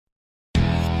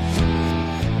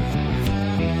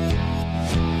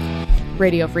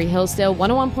Radio Free Hillsdale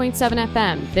 101.7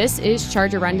 FM. This is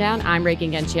Charger Rundown. I'm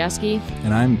Reagan Genchieski.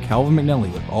 And I'm Calvin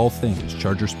McNelly with all things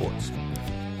Charger Sports.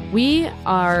 We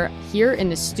are here in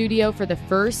the studio for the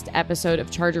first episode of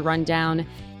Charger Rundown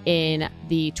in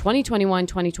the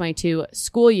 2021-2022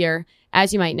 school year.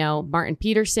 As you might know, Martin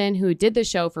Peterson, who did the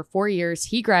show for 4 years,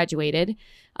 he graduated.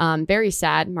 Very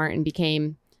sad. Martin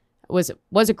was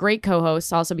a great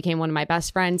co-host, also became one of my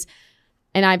best friends.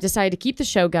 And I've decided to keep the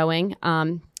show going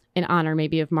in honor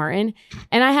maybe of Martin.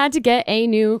 And I had to get a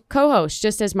new co-host,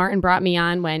 just as Martin brought me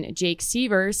on when Jake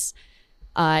Severs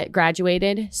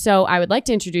graduated. So I would like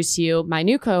to introduce to you my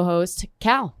new co-host,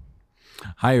 Cal.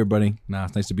 Hi, everybody.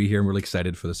 It's nice to be here. I'm really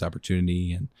excited for this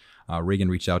opportunity. And Reagan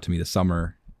reached out to me this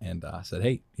summer and said,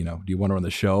 hey, do you want to run the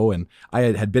show? And I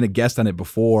had been a guest on it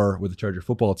before with the Charger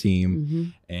football team.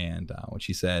 Mm-hmm. And when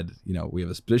she said, we have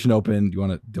this position open, do you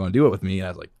want to do it with me? And I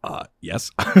was like,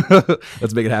 yes,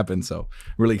 let's make it happen. So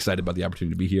really excited about the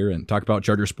opportunity to be here and talk about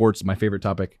Charger sports, my favorite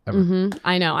topic ever. Mm-hmm.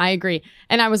 I know, I agree.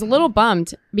 And I was a little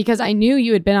bummed because I knew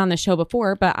you had been on the show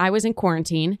before, but I was in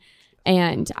quarantine.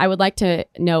 And I would like to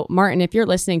know, Martin, if you're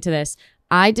listening to this,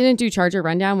 I didn't do Charger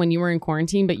Rundown when you were in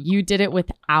quarantine, but you did it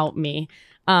without me.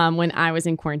 When I was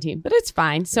in quarantine, but it's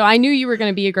fine. So I knew you were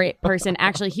going to be a great person.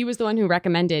 Actually, he was the one who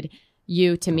recommended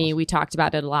you to me. We talked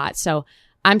about it a lot. So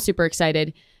I'm super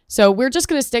excited. So we're just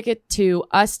going to stick it to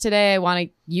us today. I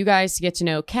want you guys to get to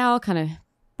know Cal, kind of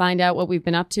find out what we've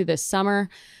been up to this summer.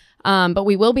 But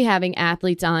we will be having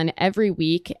athletes on every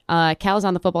week. Cal's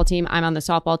on the football team. I'm on the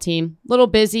softball team. A little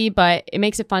busy, but it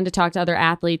makes it fun to talk to other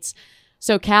athletes.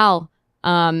 So Cal,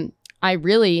 I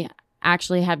really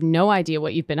actually have no idea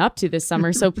what you've been up to this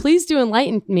summer. So please do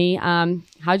enlighten me.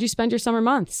 How'd you spend your summer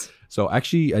months? So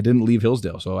actually, I didn't leave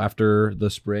Hillsdale. So after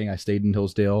the spring, I stayed in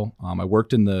Hillsdale. I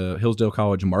worked in the Hillsdale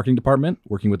College marketing department,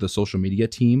 working with the social media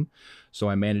team. So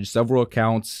I managed several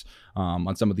accounts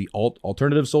on some of the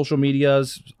alternative social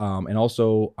medias. And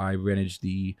also I managed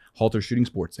the Halter Shooting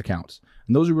Sports accounts.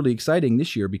 And those are really exciting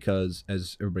this year because,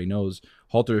 as everybody knows,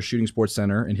 Halter Shooting Sports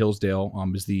Center in Hillsdale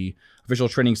is the official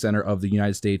training center of the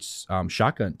United States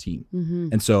shotgun team. Mm-hmm.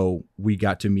 And so we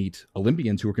got to meet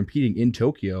Olympians who were competing in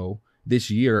Tokyo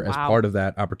this year as part of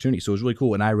that opportunity. So it was really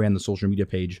cool. And I ran the social media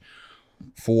page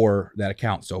for that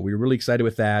account. So we were really excited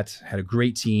with that. Had a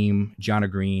great team, Gianna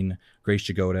Green, Grace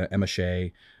Jagoda, Emma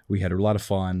Shea. We had a lot of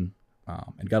fun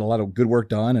and got a lot of good work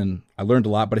done. And I learned a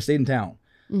lot, but I stayed in town.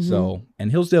 Mm-hmm. So,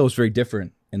 and Hillsdale is very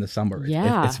different in the summer.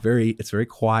 Yeah. It's very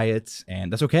quiet,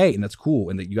 and that's okay. And that's cool.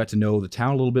 And that you got to know the town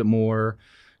a little bit more.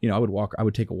 I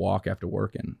would take a walk after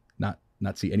work and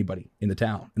not see anybody in the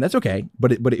town, and that's okay.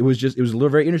 But it was a little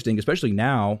very interesting, especially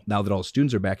now that all the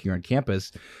students are back here on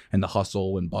campus and the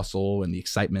hustle and bustle and the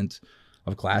excitement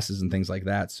of classes and things like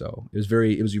that. So it was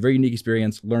a very unique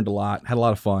experience. Learned a lot, had a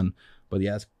lot of fun. But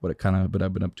yeah, that's what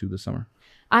I've been up to this summer.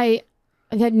 I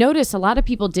had noticed a lot of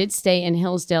people did stay in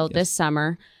Hillsdale this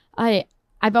summer.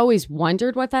 I've always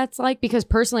wondered what that's like because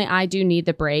personally I do need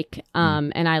the break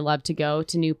and I love to go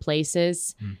to new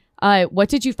places. What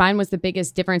did you find was the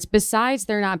biggest difference besides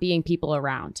there not being people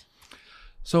around?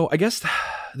 So I guess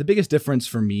the biggest difference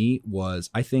for me was,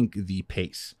 I think, the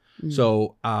pace.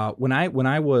 So when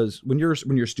you're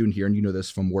a student here, and you know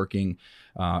this from working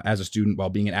as a student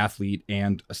while being an athlete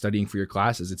and studying for your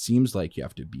classes, it seems like you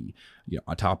have to be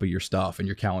on top of your stuff, and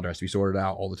your calendar has to be sorted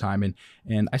out all the time.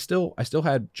 And I still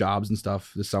had jobs and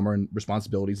stuff this summer and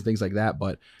responsibilities and things like that,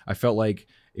 but I felt like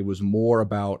it was more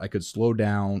about I could slow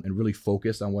down and really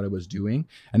focus on what I was doing,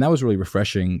 and that was really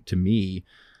refreshing to me.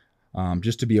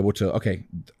 Just to be able to,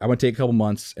 I want to take a couple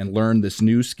months and learn this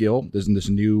new skill, this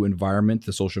new environment,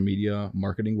 the social media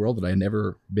marketing world that I had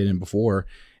never been in before,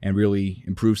 and really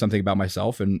improve something about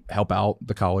myself and help out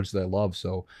the college that I love.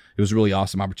 So it was a really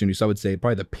awesome opportunity. So I would say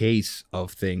probably the pace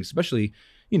of things, especially,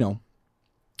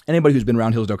 anybody who's been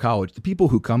around Hillsdale College, the people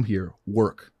who come here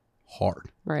work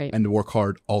hard, right, and work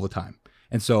hard all the time.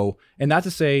 And so, and not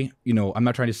to say, I'm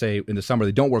not trying to say in the summer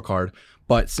they don't work hard,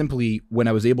 but simply when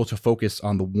I was able to focus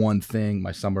on the one thing,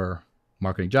 my summer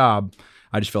marketing job,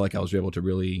 I just felt like I was able to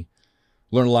really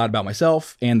learn a lot about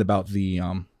myself and about the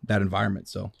that environment.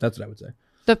 So that's what I would say.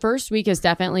 The first week has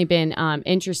definitely been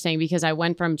interesting because I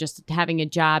went from just having a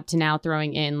job to now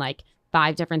throwing in like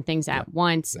 5 different things at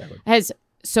once. Exactly. Has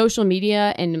social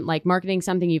media and like marketing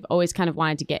something you've always kind of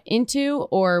wanted to get into,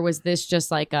 or was this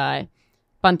just like a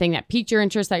fun thing that piqued your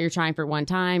interest that you're trying for one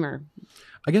time? Or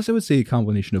I guess I would say a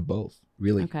combination of both,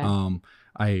 really. Okay.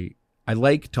 I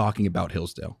like talking about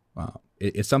Hillsdale.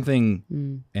 It's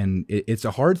something, and it's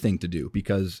a hard thing to do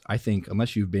because I think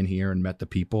unless you've been here and met the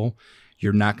people,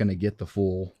 you're not going to get the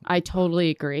full. I totally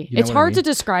agree. You know It's what I hard to mean?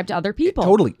 describe to other people.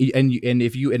 Totally. And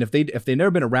if they've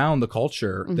never been around the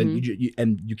culture, then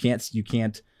you can't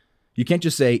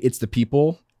just say it's the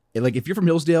people. Like if you're from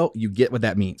Hillsdale, you get what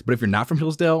that means. But if you're not from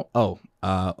Hillsdale,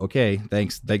 okay,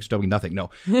 thanks for telling me nothing. No,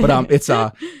 but it's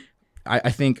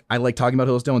I think I like talking about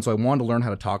Hillsdale, and so I wanted to learn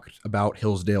how to talk about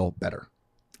Hillsdale better.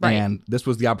 Right. And this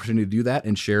was the opportunity to do that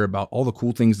and share about all the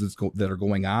cool things that are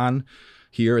going on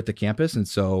here at the campus. And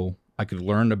so I could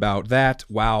learn about that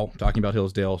while talking about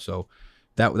Hillsdale. So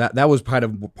that was part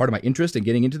of my interest in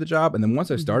getting into the job. And then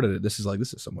once I started it, this is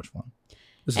so much fun.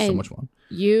 So much fun.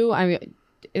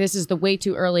 This is the way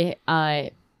too early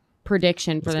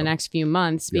prediction for the next few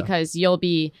months because you'll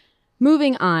be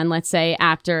moving on, let's say,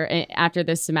 after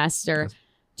this semester. Yes.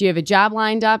 Do you have a job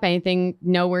lined up? Anything,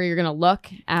 know where you're going to look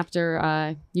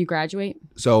after you graduate?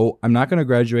 So I'm not going to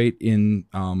graduate in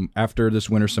after this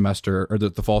winter semester or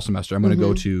the fall semester. I'm going to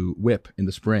go to WIP in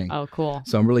the spring. Oh, cool.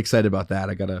 So I'm really excited about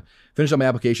that. I got to finish up my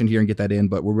application here and get that in,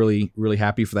 but we're really, really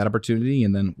happy for that opportunity.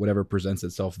 And then whatever presents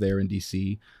itself there in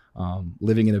DC.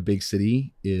 Living in a big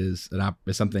city is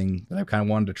something that I kind of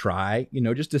wanted to try,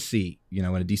 just to see,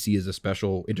 and DC is a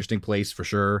special, interesting place for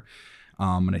sure.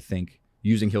 And I think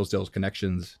using Hillsdale's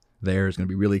connections there is going to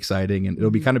be really exciting, and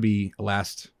it'll be kind of be a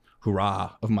last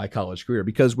hurrah of my college career,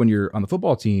 because when you're on the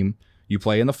football team, you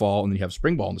play in the fall and then you have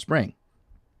spring ball in the spring.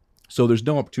 So there's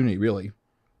no opportunity really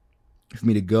for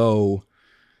me to go,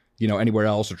 anywhere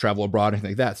else or travel abroad or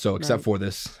anything like that. So except for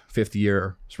this 5th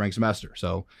year spring semester.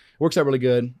 So it works out really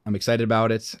good. I'm excited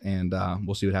about it, and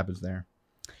we'll see what happens there.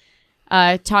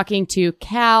 Talking to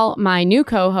Cal, my new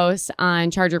co-host on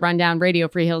Charger Rundown, Radio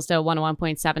Free Hillsdale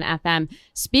 101.7 FM.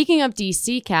 Speaking of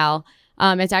DC, Cal,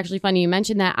 it's actually funny you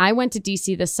mentioned that. I went to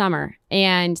DC this summer,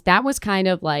 and that was kind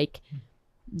of like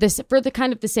this for the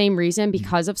kind of the same reason,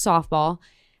 because of softball.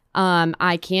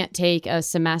 I can't take a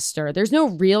semester. There's no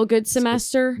real good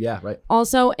semester. Yeah, right.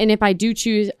 Also, and if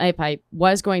I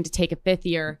was going to take a 5th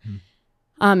year,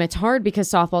 it's hard because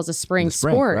softball is a spring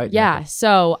sport. Right, yeah.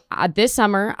 So this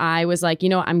summer I was like,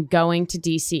 I'm going to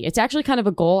DC. It's actually kind of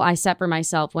a goal I set for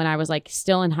myself when I was like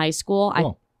still in high school.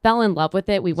 Cool. I fell in love with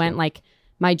it. We went like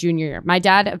my junior year. My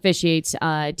dad officiates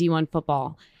D1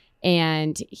 football,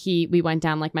 and we went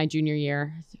down like my junior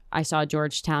year. I saw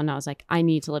Georgetown and I was like, I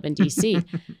need to live in DC.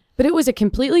 But it was a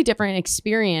completely different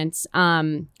experience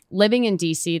living in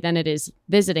DC than it is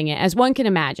visiting it, as one can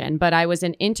imagine. But I was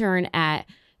an intern at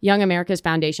Young America's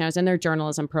Foundation. I was in their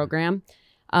journalism program.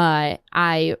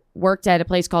 I worked at a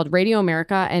place called Radio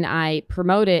America, and I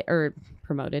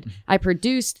I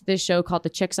produced this show called The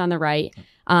Chicks on the Right.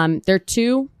 They're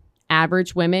 2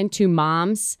 average women, 2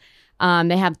 moms.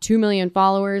 They have 2 million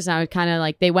followers. And I would kind of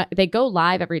like, they go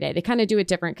live every day. They kind of do it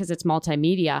different because it's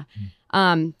multimedia.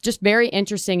 Just very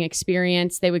interesting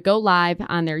experience. They would go live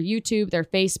on their YouTube, their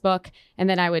Facebook, and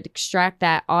then I would extract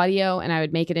that audio and I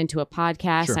would make it into a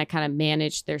podcast. Sure. I kind of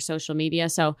managed their social media.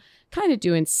 So kind of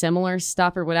doing similar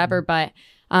stuff or whatever, but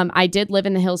I did live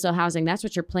in the Hillsdale housing. That's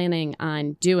what you're planning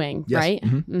on doing, yes. Right?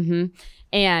 Mm-hmm.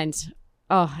 And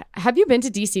have you been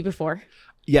to DC before?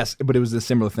 Yes, but it was a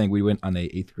similar thing. We went on a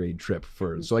 8th grade trip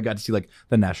so I got to see like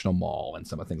the National Mall and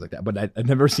some of things like that. But I've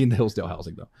never seen the Hillsdale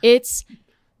housing though. It's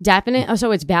definite.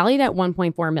 So it's valued at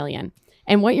 $1.4 million.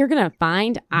 And what you're going to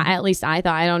find, at least I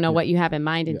thought, I don't know what you have in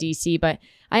mind in DC, but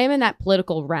I am in that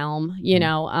political realm,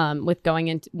 with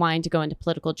wanting to go into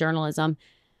political journalism.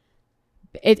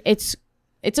 It's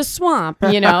a swamp,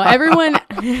 everyone,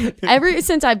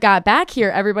 since I've got back here,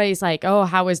 everybody's like, oh,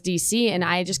 how was DC? And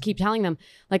I just keep telling them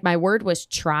like my word was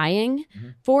trying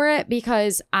for it,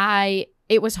 because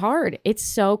it was hard. It's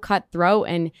so cutthroat.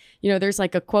 And, there's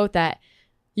like a quote that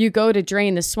you go to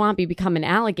drain the swamp, you become an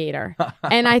alligator.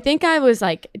 And I think I was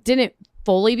like, didn't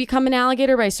fully become an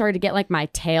alligator, but I started to get like my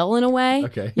tail in a way,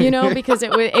 okay. Because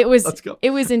it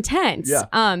was intense.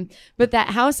 Yeah. But that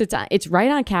house, it's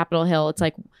right on Capitol Hill. It's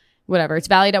like, whatever. It's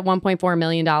valued at $1.4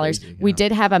 million. Crazy, yeah. We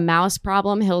did have a mouse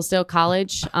problem, Hillsdale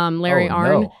College. Larry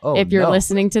Arnn, if you're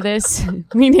listening to this,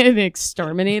 we need an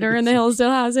exterminator in the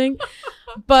Hillsdale housing.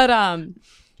 But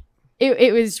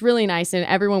it was really nice. And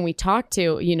everyone we talked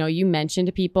to, you mentioned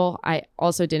to people, I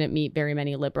also didn't meet very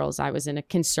many liberals. I was in a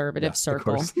conservative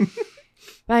circle.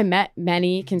 But I met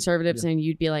many conservatives and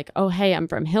you'd be like, oh, hey, I'm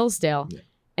from Hillsdale. Yeah.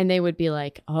 And they would be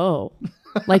like, oh,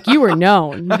 like you were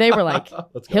known. They were like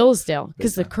Hillsdale,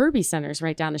 because the Kirby Center's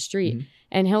right down the street,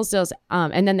 and Hillsdale's,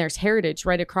 and then there's Heritage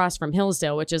right across from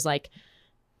Hillsdale, which is like,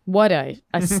 what a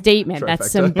statement.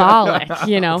 That's symbolic,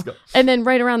 And then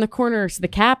right around the corner is the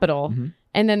Capitol,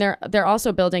 and then they're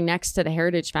also building next to the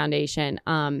Heritage Foundation,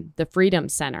 the Freedom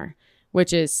Center,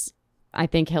 which is I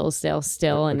think Hillsdale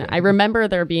still. And I remember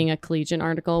there being a Collegian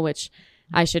article, which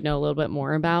I should know a little bit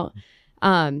more about.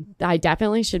 I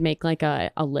definitely should make like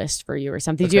a list for you or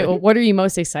something. What are you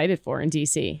most excited for in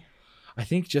DC? I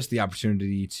think just the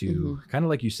opportunity to kind of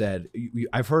like you said,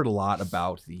 I've heard a lot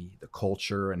about the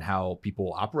culture and how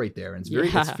people operate there. And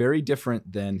it's very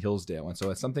different than Hillsdale. And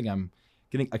so it's something I'm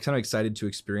kind of excited to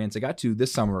experience. I got to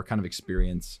this summer kind of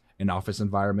experience an office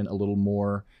environment a little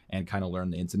more and kind of learn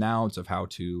the ins and outs of how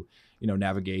to,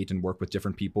 navigate and work with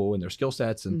different people and their skill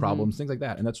sets and problems, things like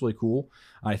that. And that's really cool.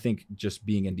 I think just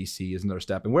being in DC is another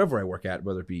step. And wherever I work at,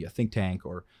 whether it be a think tank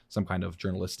or some kind of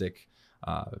journalistic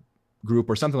group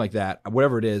or something like that,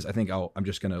 whatever it is, I think I'm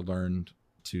just going to learn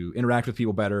to interact with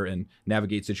people better and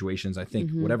navigate situations. I think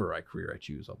whatever career I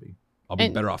choose, I'll be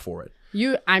better off for it.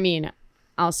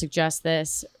 I'll suggest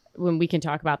this when we can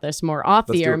talk about this more off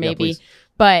the air, maybe,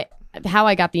 but how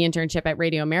I got the internship at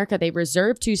Radio America, they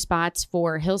reserved 2 spots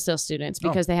for Hillsdale students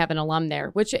because they have an alum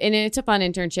there, and it's a fun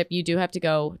internship. You do have to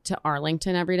go to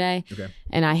Arlington every day. Okay.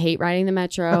 And I hate riding the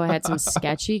metro. I had some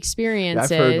sketchy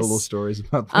experiences. I've heard little stories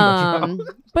about the metro.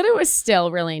 But it was still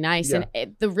really nice. Yeah.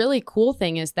 And the really cool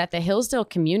thing is that the Hillsdale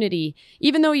community,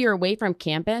 even though you're away from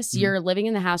campus, you're living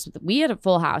in the house. We had a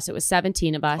full house. It was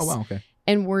 17 of us. Oh, wow. Okay.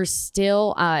 And we're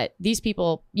still, these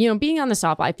people, being on the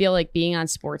softball, I feel like being on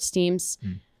sports teams,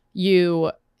 you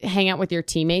hang out with your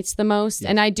teammates the most. Yes.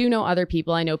 And I do know other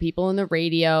people. I know people in the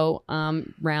radio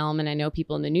realm, and I know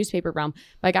people in the newspaper realm.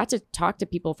 But I got to talk to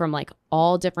people from like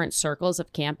all different circles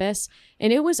of campus,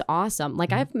 and it was awesome.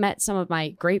 Like I've met some of my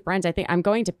great friends. I think I'm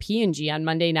going to P&G on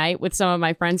Monday night with some of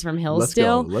my friends from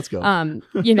Hillsdale. Let's go. And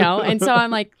so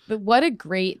I'm like, what a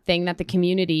great thing that the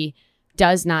community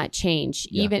does not change.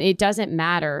 Even it doesn't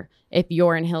matter if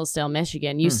you're in Hillsdale,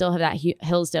 Michigan. You still have that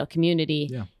Hillsdale community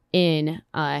in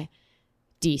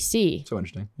DC. So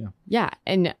interesting. Yeah. Yeah.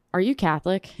 And are you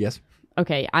Catholic? Yes.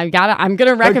 Okay. I'm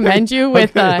gonna recommend you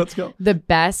with the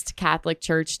best Catholic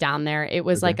church down there. It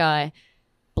was like a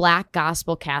Black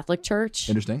gospel Catholic church.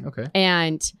 Interesting. Okay.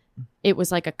 And it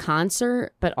was like a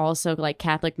concert, but also like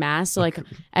Catholic mass. So like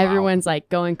everyone's like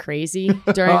going crazy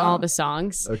during all the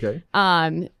songs. Okay.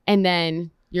 And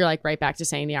then you're like right back to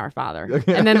saying the Our Father.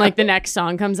 Okay. And then like the next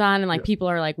song comes on and like people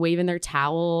are like waving their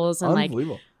towels and like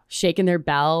shaking their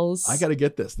bells. I got to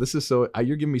get this. This is so,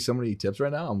 you're giving me so many tips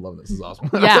right now. I'm loving this. This is awesome.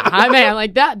 Yeah. I'm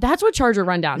like that's what Charger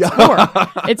Rundown's for.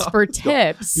 It's for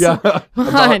tips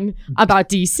about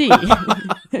DC.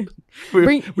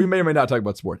 We may or may not talk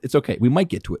about sport. It's okay. We might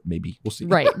get to it. Maybe. We'll see.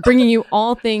 Right. Bringing you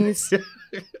all things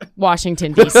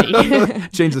Washington,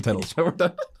 DC. Change the titles.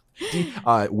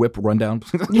 Whip rundown.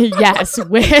 Yes,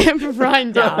 whip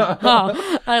rundown.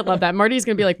 Oh, I love that. Marty's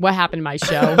gonna be like, "What happened to my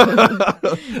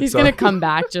show?" He's gonna come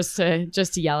back just to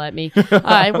yell at me.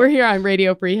 We're here on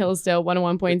Radio Free Hillsdale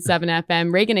 101.7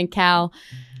 FM. Reagan and Cal.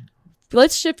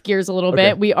 Let's shift gears a little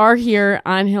bit. We are here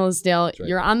on Hillsdale. Right.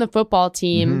 You're on the football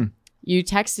team. You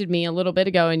texted me a little bit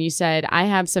ago and you said, "I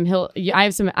have some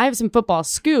football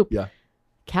scoop." Yeah.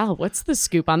 Cal, what's the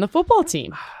scoop on the football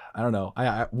team? I don't know.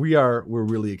 We're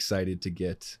really excited to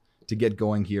get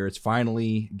going here. It's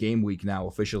finally game week now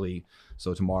officially.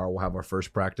 So tomorrow we'll have our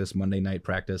first practice, Monday night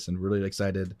practice, and really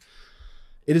excited.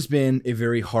 It has been a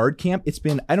very hard camp. It's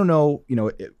been, I don't know,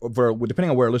 depending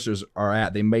on where our listeners are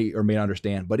at, they may or may not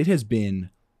understand, but it has been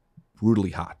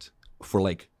brutally hot for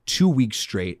like 2 weeks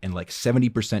straight and like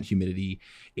 70% humidity,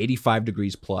 85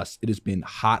 degrees plus. It has been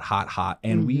hot.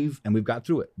 And we've got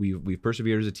through it. We've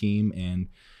persevered as a team and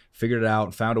figured it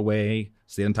out, found a way,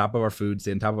 stayed on top of our food,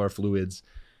 stayed on top of our fluids.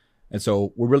 And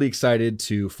so we're really excited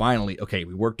to finally,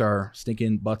 we worked our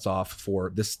stinking butts off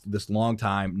for this long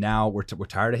time. Now we're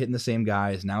tired of hitting the same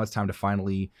guys. Now it's time to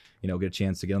finally, get a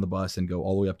chance to get on the bus and go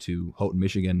all the way up to Houghton,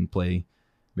 Michigan, and play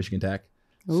Michigan Tech.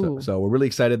 So we're really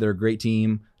excited. They're a great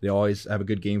team. They always have a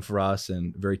good game for us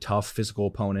and very tough physical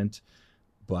opponent,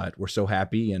 but we're so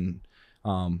happy. And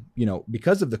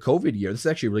because of the COVID year, this is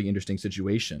actually a really interesting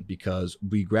situation because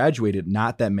we graduated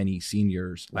not that many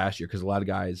seniors last year because a lot of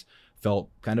guys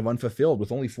felt kind of unfulfilled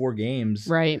with only 4 games.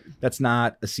 Right. That's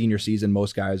not a senior season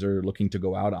most guys are looking to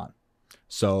go out on.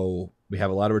 So we have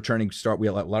a lot of returning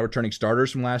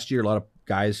starters from last year, a lot of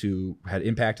guys who had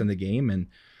impact on the game, and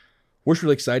we're just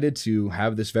really excited to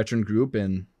have this veteran group,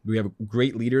 and we have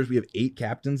great leaders. We have 8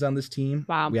 captains on this team.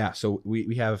 Wow. Yeah. So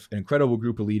we have an incredible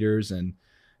group of leaders, and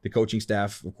the coaching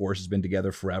staff, of course, has been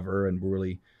together forever, and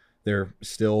they're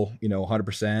still,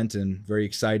 100% and very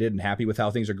excited and happy with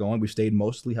how things are going. We've stayed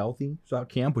mostly healthy throughout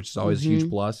camp, which is always a huge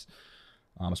plus,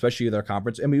 especially with our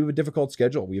conference. And we have a difficult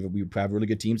schedule. We have really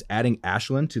good teams. Adding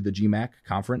Ashland to the GMAC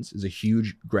conference is a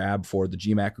huge grab for the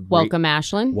GMAC. Welcome,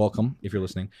 Ashland. Welcome, if you're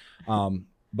listening.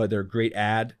 but they're a great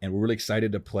ad, and we're really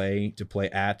excited to play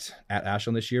at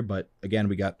Ashland this year. But again,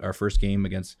 we got our first game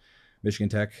against Michigan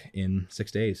Tech in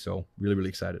 6 days, so really, really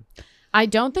excited. I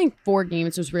don't think 4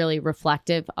 games was really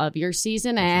reflective of your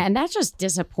season, and that's just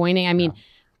disappointing. I mean,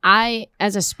 I,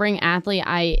 as a spring athlete,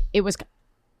 it was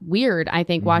weird, I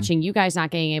think, watching you guys not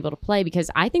getting able to play,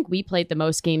 because I think we played the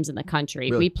most games in the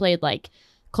country. Really? We played like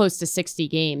close to 60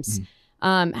 games.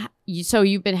 So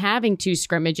you've been having 2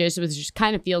 scrimmages, which just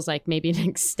kind of feels like maybe an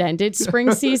extended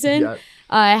spring season.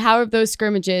 How have those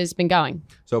scrimmages been going?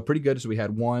 So pretty good. So we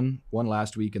had one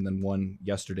last week and then one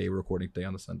yesterday. We're recording today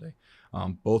on the Sunday.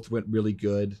 Both went really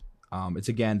good. It's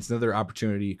another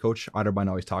opportunity. Coach Otterbein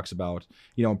always talks about,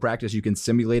 in practice, you can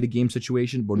simulate a game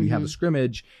situation, but when you have a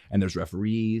scrimmage and there's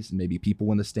referees and maybe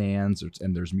people in the stands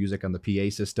and there's music on the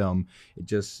PA system,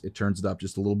 it turns it up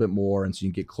just a little bit more. And so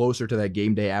you can get closer to that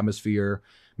game day atmosphere,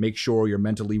 make sure you're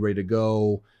mentally ready to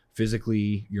go.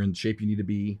 Physically, you're in the shape you need to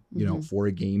be, for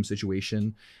a game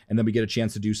situation. And then we get a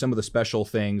chance to do some of the special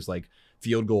things like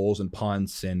field goals and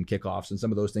punts and kickoffs and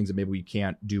some of those things that maybe we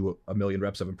can't do a million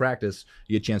reps of in practice.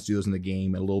 You get a chance to do those in the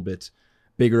game in a little bit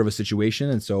bigger of a situation.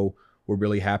 And so we're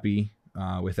really happy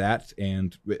with that.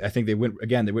 And I think they went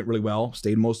really well,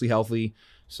 stayed mostly healthy.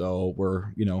 So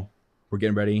we're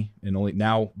getting ready. And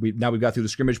now we've got through the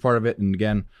scrimmage part of it. And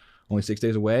again, only 6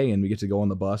 days away, and we get to go on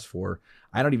the bus for,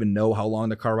 I don't even know how long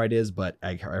the car ride is, but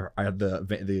I have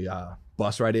the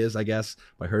bus ride is, I guess.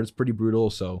 But I heard it's pretty brutal.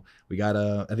 So we got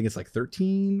I think it's like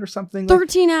 13 or something.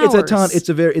 13 hours. It's a ton. It's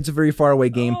a very far away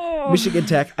game. Michigan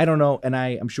Tech, I don't know. And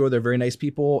I'm sure they're very nice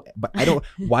people, but I don't,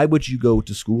 why would you go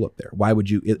to school up there? Why would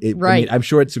you? Right. I mean, I'm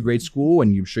sure it's a great school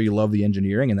and I'm sure you love the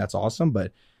engineering and that's awesome,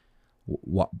 but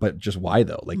just why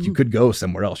though? Like you could go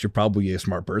somewhere else. You're probably a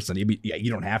smart person.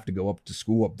 You don't have to go up to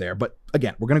school up there. But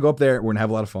again, we're gonna go up there. We're gonna have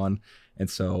a lot of fun, and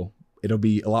so it'll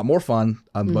be a lot more fun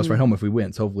on the bus ride home if we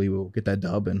win. So hopefully we'll get that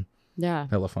dub and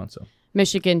have a lot of fun. So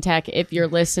Michigan Tech, if you're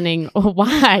listening,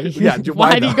 why? Yeah,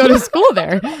 why do you go to school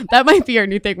there? That might be our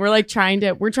new thing. We're trying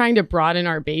to broaden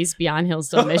our base beyond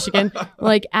Hillsdale, Michigan.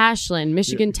 Like Ashland,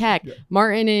 Michigan Tech,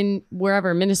 Martin in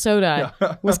wherever,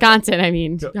 Minnesota, Wisconsin. I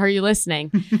mean, are you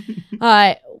listening?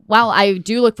 While I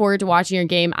do look forward to watching your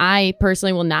game, I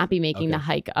personally will not be making the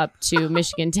hike up to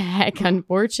Michigan Tech,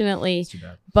 unfortunately.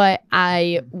 But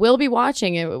I will be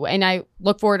watching it, and I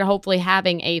look forward to hopefully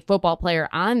having a football player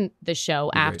on the show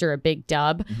after a big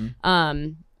dub.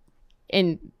 And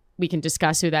we can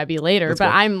discuss who that'd be later.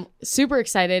 But I'm super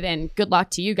excited, and good luck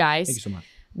to you guys. Thank you so much.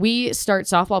 We start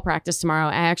softball practice tomorrow.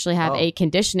 I actually have a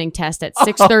conditioning test at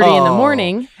 6:30 in the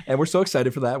morning. And we're so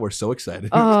excited for that. We're so excited.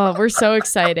 Oh, we're so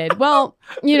excited. Well,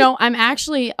 I'm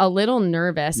actually a little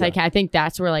nervous. I think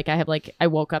that's where I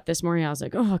woke up this morning. I was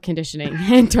like, oh, conditioning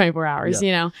in 24 hours,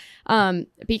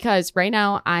 because right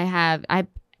now I've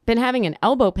been having an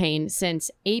elbow pain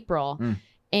since April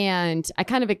and I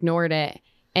kind of ignored it.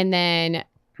 And then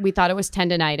we thought it was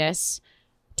tendonitis.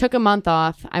 Took a month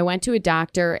off. I went to a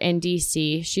doctor in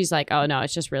DC. She's like, oh, no,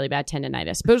 it's just really bad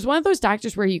tendonitis. But it was one of those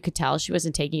doctors where you could tell she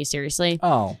wasn't taking you seriously.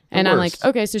 Oh, and I'm like,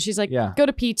 okay. So she's like, go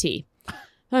to PT.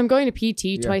 I'm going to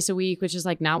PT twice a week, which is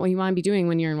not what you want to be doing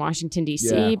when you're in Washington,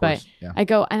 DC. But I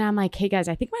go and I'm like, hey, guys,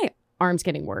 I think my arm's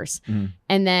getting worse.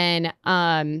 And then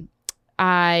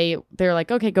they're like,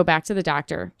 okay, go back to the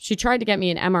doctor. She tried to get me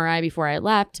an MRI before I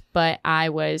left, but I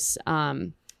was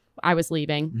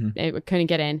leaving. It couldn't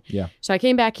get in. So I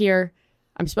came back here.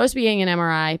 I'm supposed to be getting an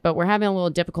MRI, but we're having a little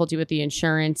difficulty with the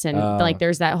insurance. And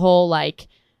there's that whole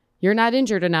you're not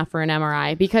injured enough for an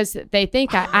MRI because they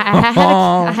think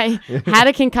I had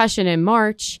a concussion in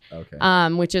March,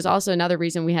 which is also another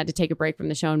reason we had to take a break from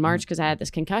the show in March because I had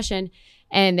this concussion.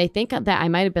 And they think that I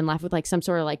might have been left with some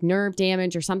sort of nerve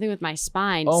damage or something with my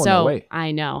spine. Oh, so no way.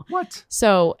 I know. What?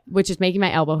 So, which is making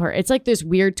my elbow hurt. It's this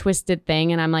weird twisted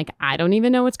thing. And I'm like, I don't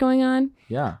even know what's going on.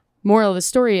 Yeah. Moral of the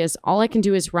story is all I can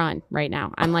do is run right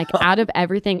now. I'm out of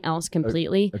everything else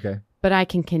completely. Okay. But I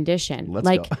can condition. Let's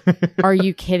go. Are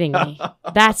you kidding me?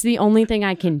 That's the only thing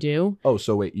I can do. Oh,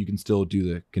 so wait, you can still do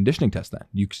the conditioning test then?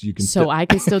 You can. So I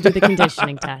can still do the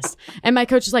conditioning test. And my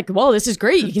coach is like, "Whoa, this is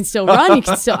great. You can still run. You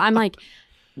can still." I'm like,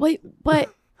 wait,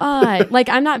 but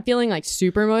I'm not feeling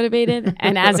super motivated.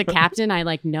 And as a captain, I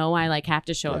know I have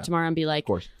to show up tomorrow and be like, of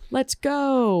course, let's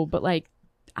go. But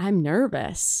I'm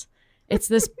nervous. It's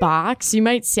this box. You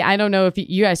might see. I don't know if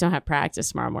you guys don't have practice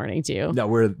tomorrow morning, do you? No,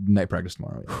 we're night practice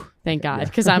tomorrow. Yeah. Thank God,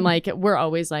 because I'm we're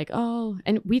always oh,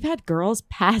 and we've had girls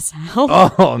pass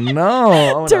out. Oh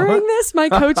no! During this, my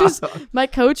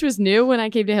coach was new when I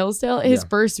came to Hillsdale. His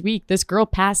first week, this girl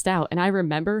passed out, and I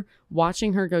remember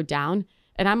watching her go down.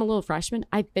 And I'm a little freshman.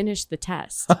 I finished the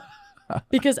test.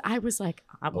 because I was like,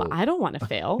 I don't want to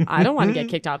fail. I don't want to get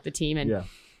kicked off the team. And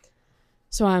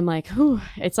so I'm like, whew.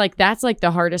 It's like, that's like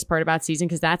the hardest part about season,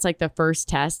 because that's like the first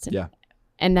test. Yeah.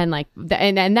 And then like,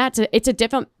 and it's a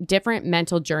different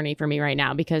mental journey for me right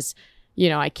now, because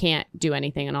I can't do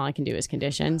anything and all I can do is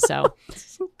condition. So,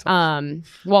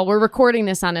 well, we're recording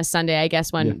this on a Sunday. I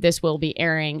guess when this will be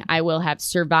airing, I will have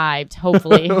survived,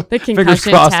 hopefully, the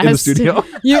concussion test. In the studio.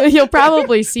 You'll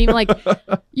probably seem like,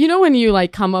 when you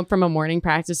like come up from a morning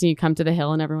practice and you come to the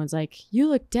hill and everyone's like, you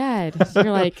look dead.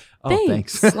 You're like,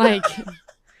 thanks. Like,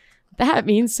 that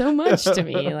means so much to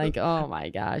me. Like, oh my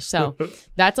gosh. So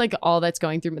that's like all that's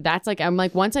going through. That's like, I'm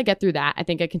like, once I get through that, I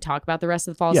think I can talk about the rest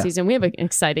of the fall season. We have an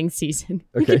exciting season.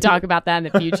 We can talk about that in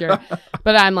the future.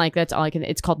 But I'm like, that's all I can.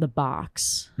 It's called the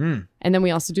box. And then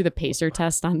we also do the pacer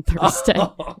test on Thursday.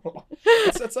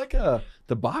 It's like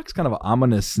the box, kind of an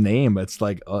ominous name. It's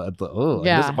like,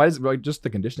 why is it just the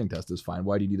conditioning test is fine?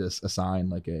 Why do you need to assign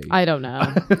like a? I don't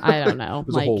know. There's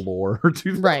like, a whole lore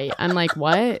to that. Right. I'm like,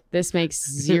 what? This makes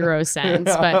zero sense.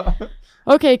 But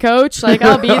okay, coach, like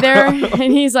I'll be there.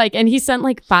 And he's like, and he sent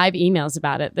like 5 emails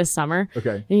about it this summer.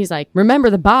 Okay. And he's like, remember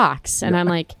the box. And I'm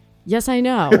like, yes, I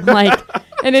know. Like,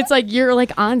 and it's like, you're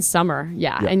like on summer.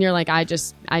 Yeah. And you're like, I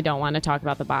don't want to talk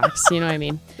about the box. You know what I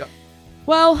mean?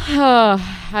 Well,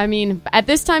 I mean, at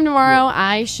this time tomorrow,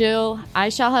 I shall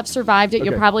have survived it.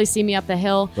 You'll probably see me up the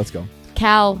hill. Let's go.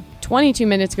 Cal, 22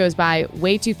 minutes goes by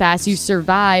way too fast. You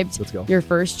survived your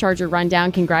first Charger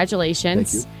rundown.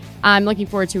 Congratulations. Thank you. I'm looking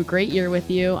forward to a great year with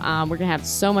you. We're going to have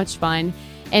so much fun.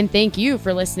 And thank you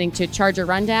for listening to Charger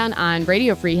Rundown on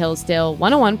Radio Free Hillsdale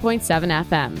 101.7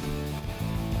 FM.